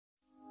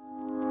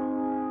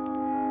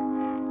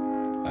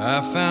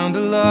I found a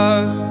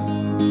love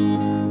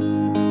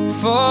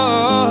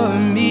for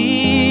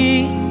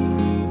me.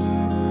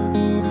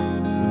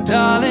 Well,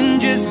 darling,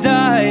 just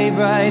dive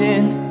right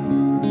in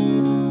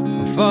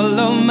and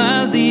follow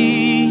my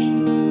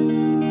lead.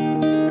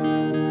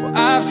 Well,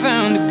 I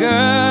found a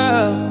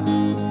girl,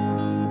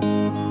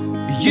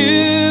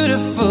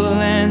 beautiful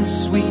and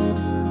sweet.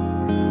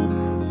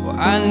 Well,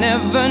 I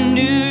never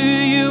knew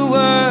you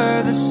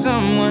were the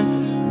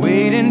someone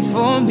waiting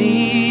for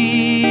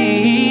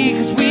me.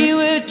 'Cause we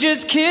were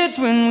just kids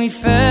when we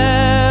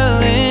fell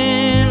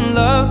in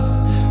love,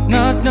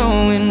 not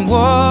knowing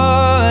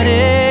what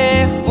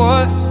it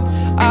was.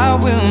 I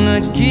will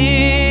not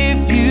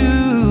give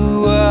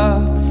you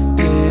up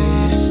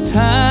this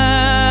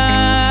time.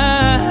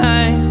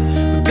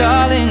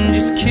 Darling,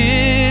 just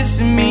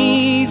kiss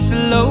me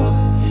slow.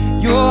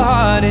 Your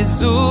heart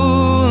is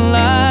all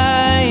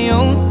I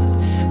own,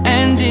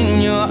 and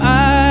in your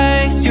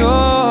eyes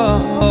you're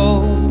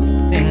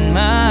holding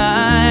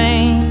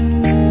mine.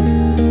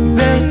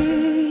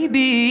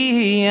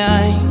 Baby,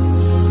 I'm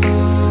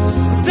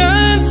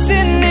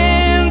dancing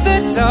in the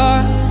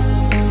dark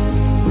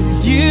with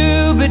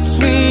you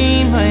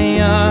between my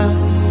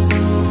arms,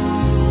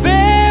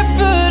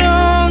 barefoot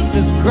on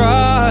the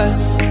grass.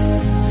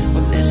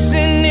 We're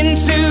listening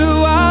to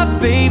our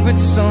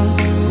favorite song.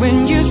 When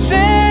you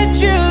said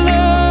you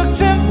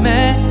looked a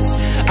mess,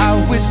 I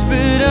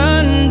whispered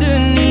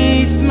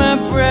underneath my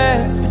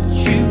breath, but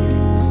you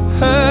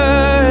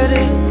heard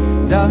it.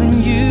 Darling,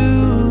 you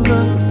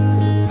look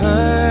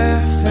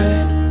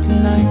perfect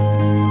tonight.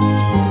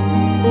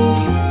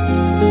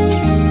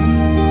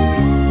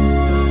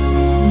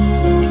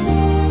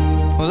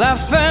 Well, I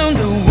found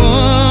a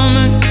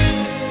woman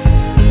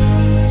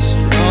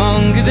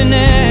stronger than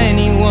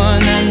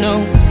anyone I know.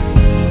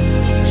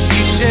 She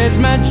shares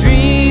my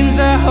dreams.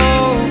 I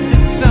hope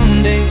that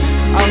someday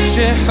I'll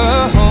share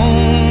her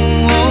home.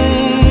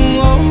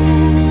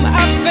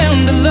 I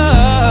found a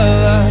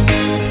love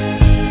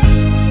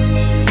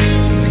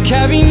to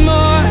carry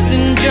more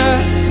than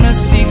just my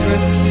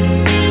secrets,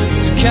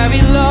 to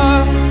carry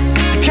love,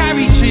 to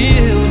carry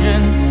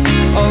children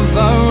of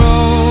our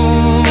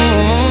own.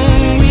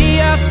 We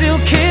are still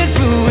kids,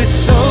 but we're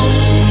so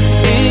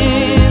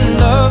in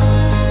love,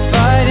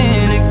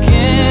 fighting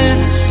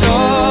against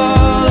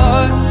all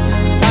odds.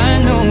 I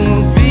know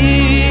we'll be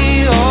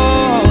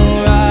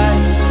alright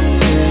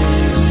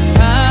this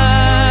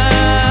time.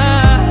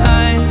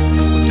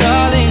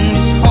 Darling,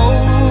 just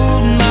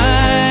hold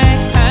my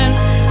hand,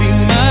 be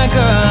my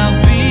girl, I'll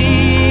be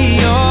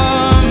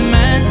your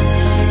man.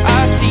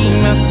 I see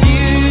my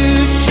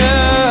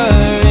future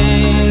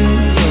in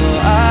your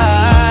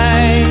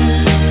eyes.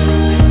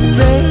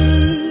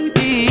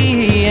 Baby,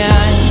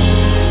 I'm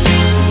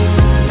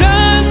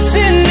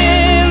dancing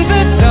in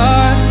the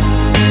dark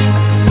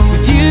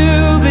with you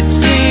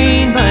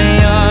between my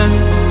arms,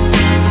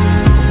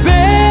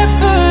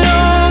 barefoot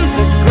on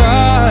the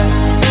grass,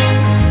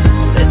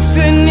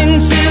 listening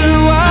to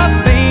our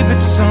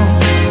favorite song.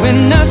 When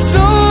I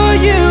saw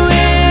you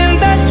in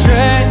that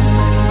dress,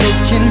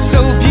 looking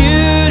so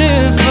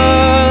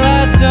beautiful,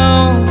 I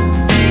don't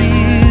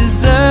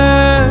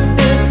deserve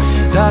this.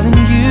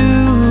 Darling, you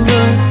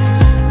look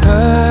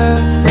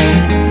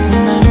perfect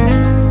tonight.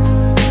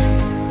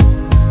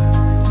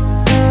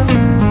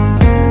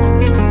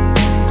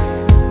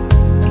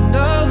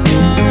 No, no,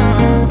 no.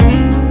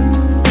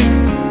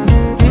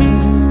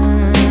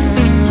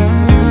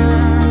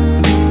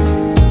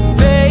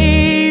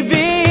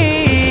 Baby,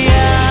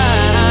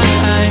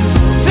 I'm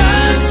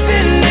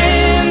dancing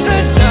in the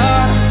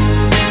dark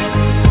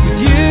with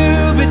you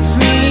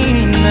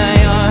between my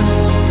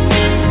arms,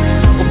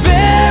 or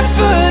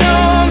barefoot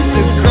on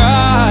the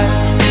grass,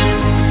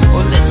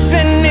 or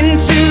listening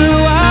to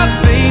our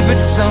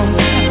favorite song.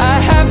 I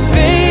have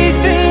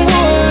faith in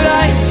what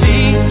I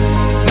see.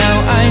 Now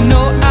I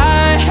know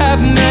I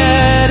have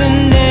met an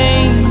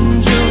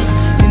angel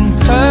in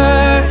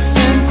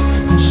person,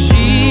 and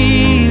she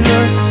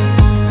looks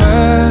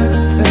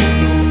perfect.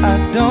 I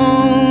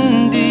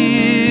don't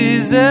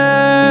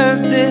deserve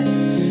this.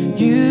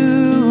 You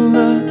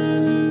look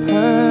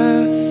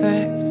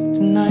perfect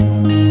tonight.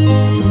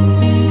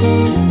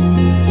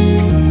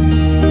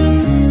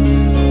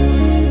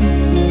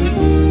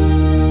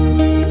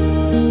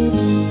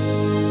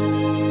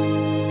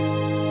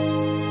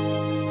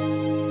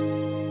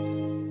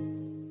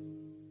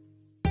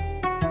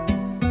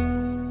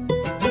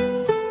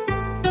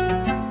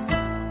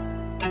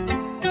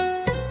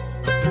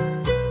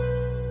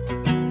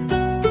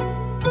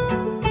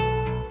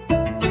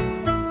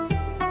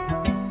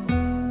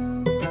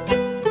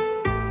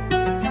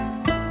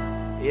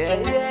 Yeah,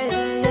 yeah,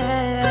 yeah,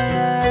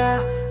 yeah.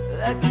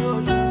 Let's go.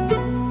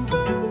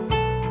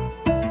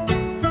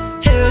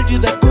 Hail to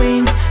the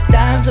queen,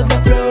 dance on the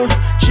floor.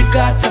 She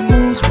got some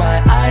moves,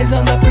 my eyes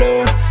on the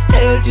floor.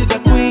 Hail to the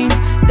queen,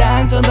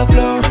 dance on the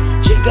floor.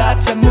 She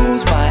got some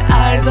moves, my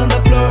eyes on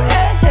the floor.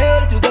 Hey, hail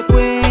to the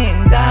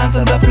queen, dance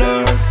on the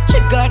floor. She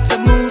got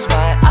some moves,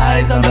 my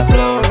eyes on the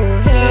floor.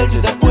 Hail to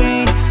the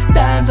queen,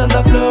 dance on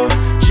the floor.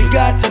 She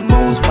got some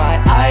moves, my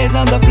eyes eyes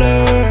on the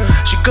floor.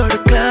 She got a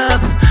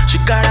club, she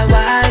got a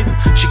vibe,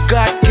 she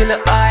got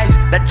killer eyes,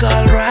 that's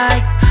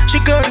alright. She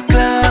got a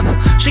club,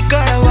 she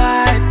got a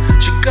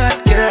vibe, she got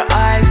killer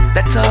eyes,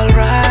 that's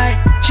alright.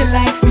 She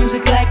likes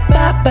music like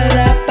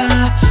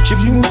ba-ba-da-ba. She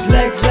moves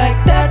legs like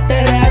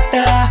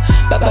da-da-da-da.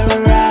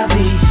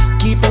 Paparazzi,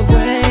 keep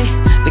away,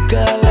 the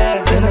girl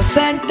is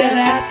innocent,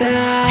 da-da-da.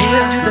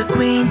 Hail to the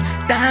queen,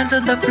 dance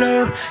on the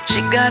floor.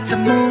 She got to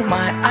move,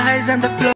 my eyes on the floor.